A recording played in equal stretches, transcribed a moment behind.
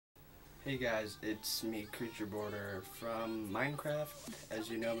Hey guys, it's me, Creature Border from Minecraft, as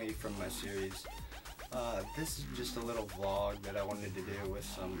you know me from my series. This is just a little vlog that I wanted to do with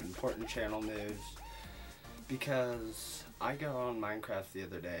some important channel news, because I got on Minecraft the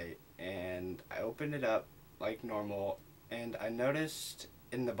other day and I opened it up like normal, and I noticed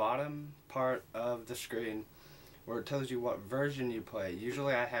in the bottom part of the screen where it tells you what version you play,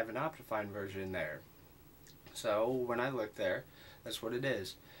 usually I have an Optifine version there. So when I looked there, that's what it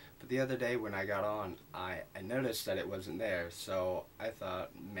is. But the other day when I got on, I noticed that it wasn't there, so I thought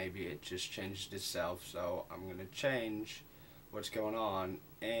maybe it just changed itself, so I'm going to change what's going on,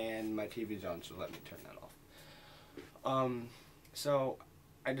 and my TV's on, so let me turn that off. So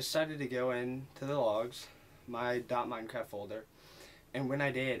I decided to go into the logs, my .minecraft folder, and when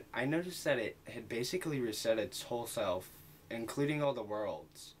I did, I noticed that it had basically reset its whole self, including all the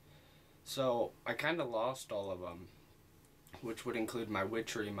worlds. So I kind of lost all of them, which would include my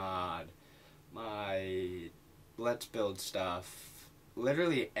witchery mod, my let's build stuff,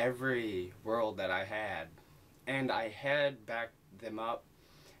 literally every world that I had. And I had backed them up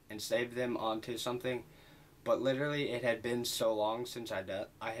and saved them onto something, but literally it had been so long since I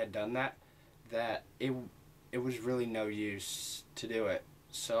had done that it was really no use to do it.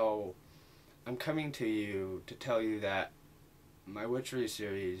 So I'm coming to you to tell you that my witchery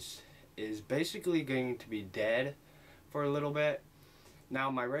series is basically going to be dead for a little bit.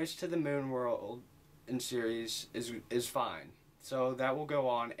 Now my Race to the Moon world and series is fine, so that will go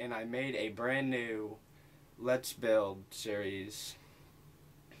on, and I made a brand new Let's Build series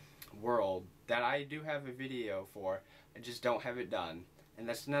world that I do have a video for. I just don't have it done, and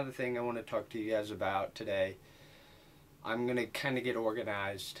that's another thing I want to talk to you guys about today. I'm gonna kind of get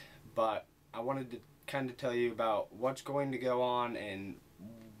organized, but I wanted to kind of tell you about what's going to go on and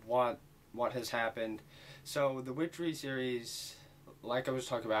what has happened. So the Witchery series, like I was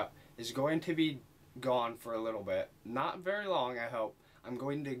talking about, is going to be gone for a little bit. Not very long, I hope. I'm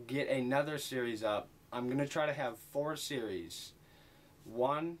going to get another series up. I'm going to try to have 4 series.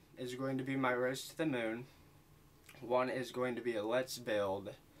 One is going to be my Race to the Moon. One is going to be a Let's Build.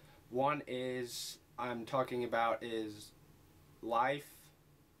 One is, I'm talking about, is Life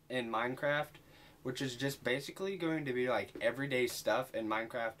in Minecraft, which is just basically going to be like everyday stuff in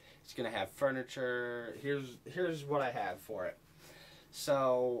Minecraft. It's going to have furniture. Here's what I have for it.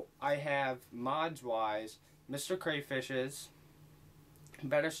 So I have mods wise, Mr. Crayfishes,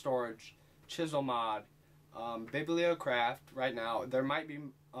 Better Storage, Chisel Mod, Bibliocraft. Right now there might be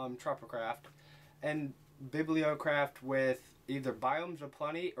Tropicraft, and Bibliocraft with either Biomes of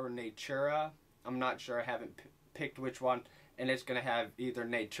Plenty or Natura. I'm not sure, I haven't picked which one, and it's going to have either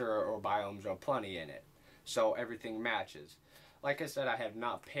Natura or Biomes of Plenty in it, so everything matches. Like I said, I have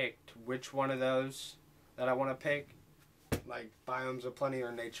not picked which one of those that I want to pick, like Biomes of Plenty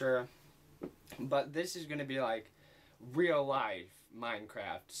or Natura, but this is going to be like real life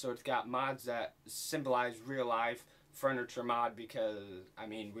Minecraft, so it's got mods that symbolize real life. Furniture mod, because I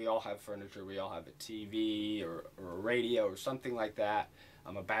mean we all have furniture, we all have a TV or a radio or something like that,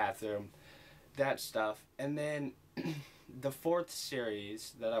 a bathroom, that stuff. And then the 4th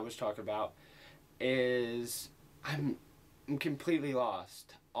series that I was talking about is I'm completely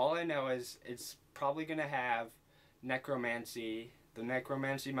lost. All I know is it's probably gonna have necromancy, the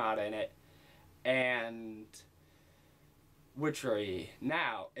necromancy mod in it, and witchery.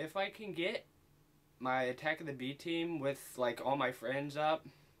 Now if I can get my Attack of the Bee team with like all my friends up,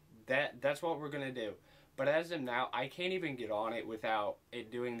 that's what we're gonna do. But as of now, I can't even get on it without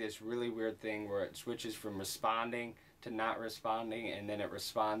it doing this really weird thing where it switches from responding to not responding, and then it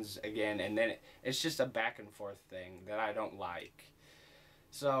responds again, and then it's just a back and forth thing that I don't like.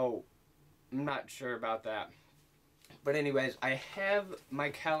 So I'm not sure about that. But anyways, I have my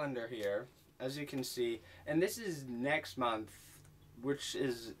calendar here, as you can see, and this is next month, which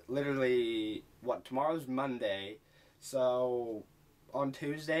is literally, what, tomorrow's Monday, so on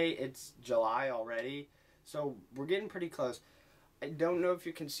Tuesday it's July already, so we're getting pretty close. I don't know if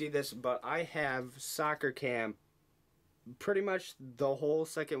you can see this, but I have soccer camp pretty much the whole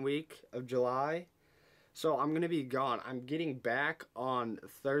second week of July, so I'm going to be gone. I'm getting back on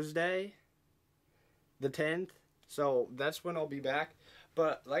Thursday, the 10th, so that's when I'll be back.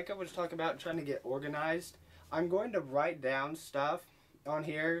 But like I was talking about, trying to get organized, I'm going to write down stuff on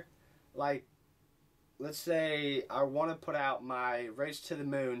here, like, let's say I want to put out my Race to the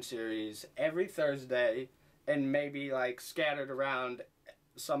Moon series every Thursday, and maybe like scattered around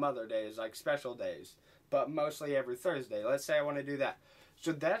some other days, like special days, but mostly every Thursday. Let's say I want to do that.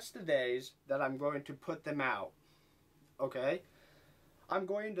 So that's the days that I'm going to put them out, okay? I'm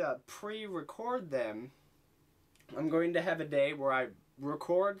going to pre-record them. I'm going to have a day where I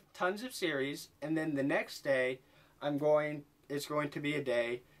record tons of series, and then the next day it's going to be a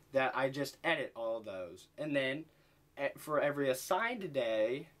day that I just edit all of those. And then for every assigned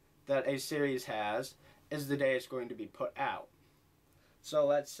day that a series has is the day it's going to be put out. So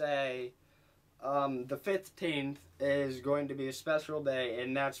let's say the 15th is going to be a special day,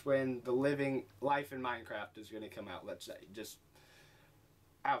 and that's when the Living Life in Minecraft is going to come out, let's say, just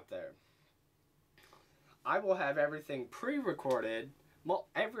out there. I will have everything pre-recorded,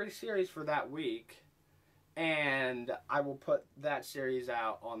 every series for that week, and I will put that series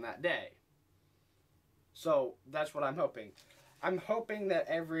out on that day. So that's what I'm hoping. I'm hoping that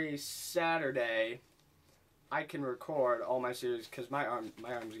every Saturday I can record all my series, because my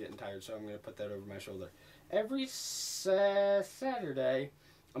arm's getting tired, so I'm going to put that over my shoulder. Every Saturday,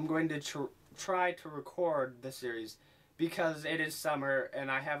 I'm going to try to record the series, because it is summer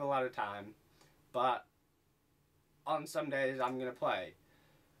and I have a lot of time. But on some days, I'm going to play.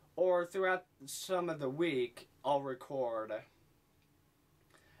 Or throughout some of the week, I'll record.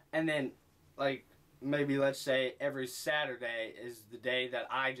 And then, like, maybe let's say every Saturday is the day that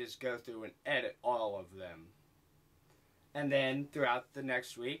I just go through and edit all of them. And then throughout the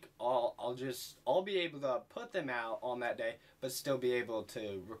next week, I'll be able to put them out on that day, but still be able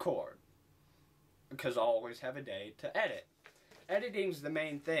to record, because I'll always have a day to edit. Editing's the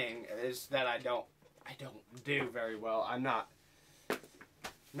main thing, is that I don't do very well. I'm not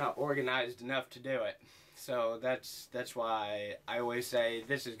organized enough to do it. So that's why I always say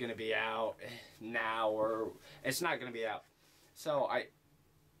this is going to be out now, or it's not going to be out. So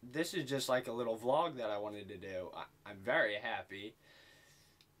this is just like a little vlog that I wanted to do. I'm very happy.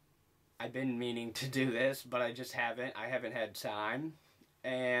 I've been meaning to do this, but I just haven't. I haven't had time.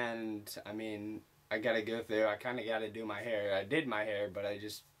 And, I mean, I gotta go through. I kind of gotta do my hair. I did my hair, but I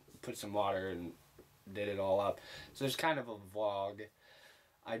just put some water and did it all up. So it's kind of a vlog.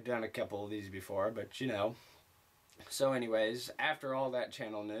 I've done a couple of these before, but you know. So anyways, after all that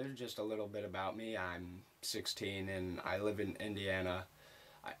channel news, just a little bit about me. I'm 16 and I live in Indiana.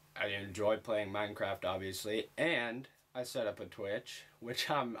 I enjoy playing Minecraft, obviously, and I set up a Twitch, which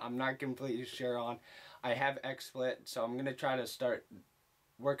I'm not completely sure on. I have XSplit, so I'm gonna try to start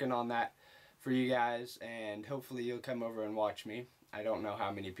working on that for you guys, and hopefully you'll come over and watch me. I don't know how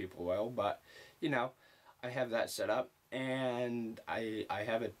many people will, but you know, I have that set up, and I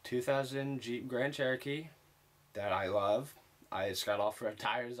have a 2000 Jeep Grand Cherokee that I love. It's got off-road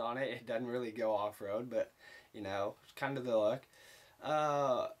tires on it. It doesn't really go off-road, but you know, it's kind of the look.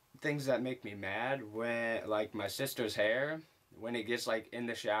 Things that make me mad, when like my sister's hair, when it gets like in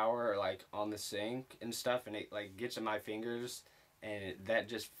the shower or like on the sink and stuff, and it like gets in my fingers, and that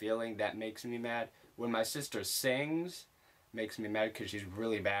just feeling, that makes me mad. When my sister sings, makes me mad, because she's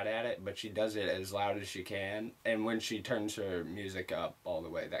really bad at it, but she does it as loud as she can, and when she turns her music up all the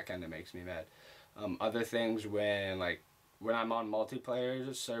way, that kind of makes me mad. Other things, when I'm on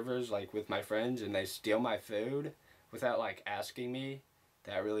multiplayer servers, like with my friends, and they steal my food without like asking me,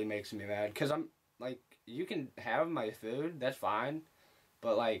 that really makes me mad. Because I'm like, you can have my food, that's fine,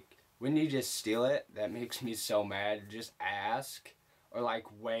 but like when you just steal it, that makes me so mad. Just ask, or like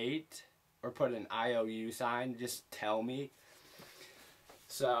wait, or put an IOU sign, just tell me.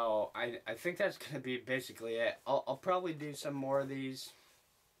 So I think that's gonna be basically it. I'll probably do some more of these.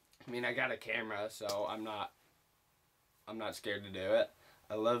 I mean, I got a camera, so I'm not scared to do it.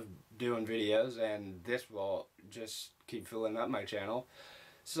 I love doing videos, and this will just keep filling up my channel.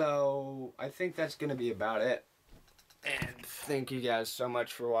 So I think that's going to be about it. And thank you guys so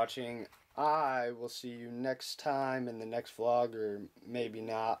much for watching. I will see you next time in the next vlog, or maybe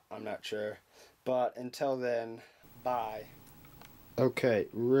not. I'm not sure. But until then, bye. Okay,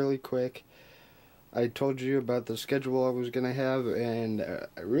 really quick. I told you about the schedule I was going to have, and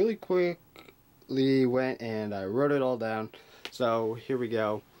I really quickly went and I wrote it all down. So here we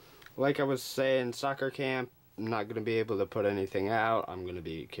go. Like I was saying, soccer camp, I'm not going to be able to put anything out. I'm going to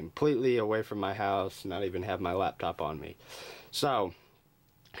be completely away from my house, not even have my laptop on me. So,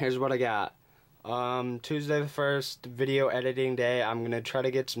 here's what I got. Tuesday the 1st, video editing day. I'm going to try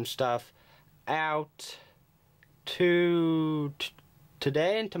to get some stuff out today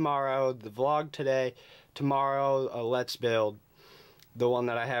and tomorrow. The vlog today, tomorrow, Let's Build, the one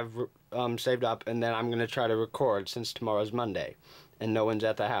that I have saved up, and then I'm going to try to record, since tomorrow's Monday and no one's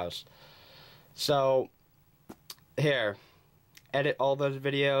at the house. So here, edit all those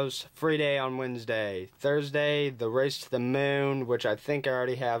videos. Free day on Wednesday. Thursday, the race to the moon, which I think I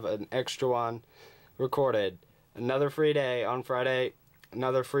already have an extra one recorded. Another free day on Friday.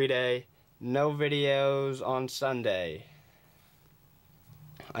 Another free day. No videos on Sunday.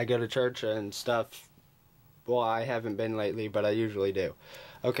 I go to church and stuff Well, I haven't been lately, but I usually do.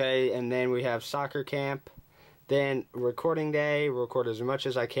 Okay, and then we have soccer camp. Then recording day, record as much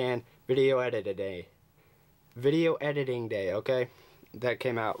as I can. Video editing day. Video editing day, okay? That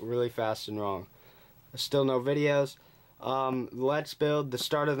came out really fast and wrong. Still no videos. Let's build the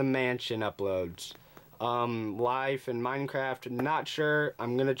start of the mansion uploads. Life and Minecraft, not sure.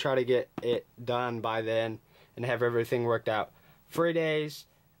 I'm gonna try to get it done by then and have everything worked out. Free days,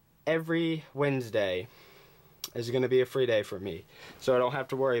 every Wednesday is gonna be a free day for me, so I don't have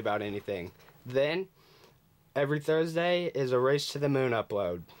to worry about anything. Then, every Thursday is a Race to the Moon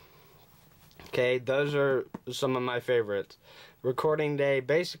upload. Okay, those are some of my favorites. Recording day,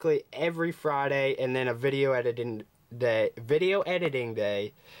 basically every Friday, and then a video editing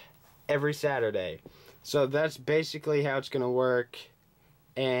day every Saturday. So that's basically how it's going to work,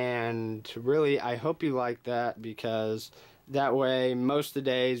 and really I hope you like that, because that way most of the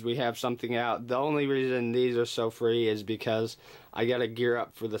days we have something out. The only reason these are so free is because I got to gear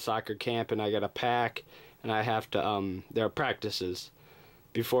up for the soccer camp, and I got to pack, and I have to, there are practices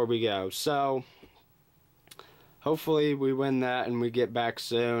before we go. So hopefully we win that and we get back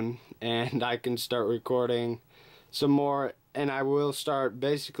soon, and I can start recording some more. And I will start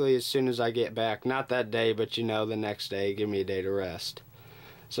basically as soon as I get back. Not that day, but you know, the next day. Give me a day to rest.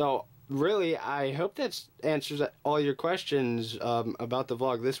 So really, I hope that answers all your questions about the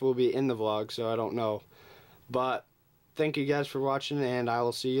vlog. This will be in the vlog, so I don't know. But thank you guys for watching, and I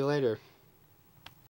will see you later.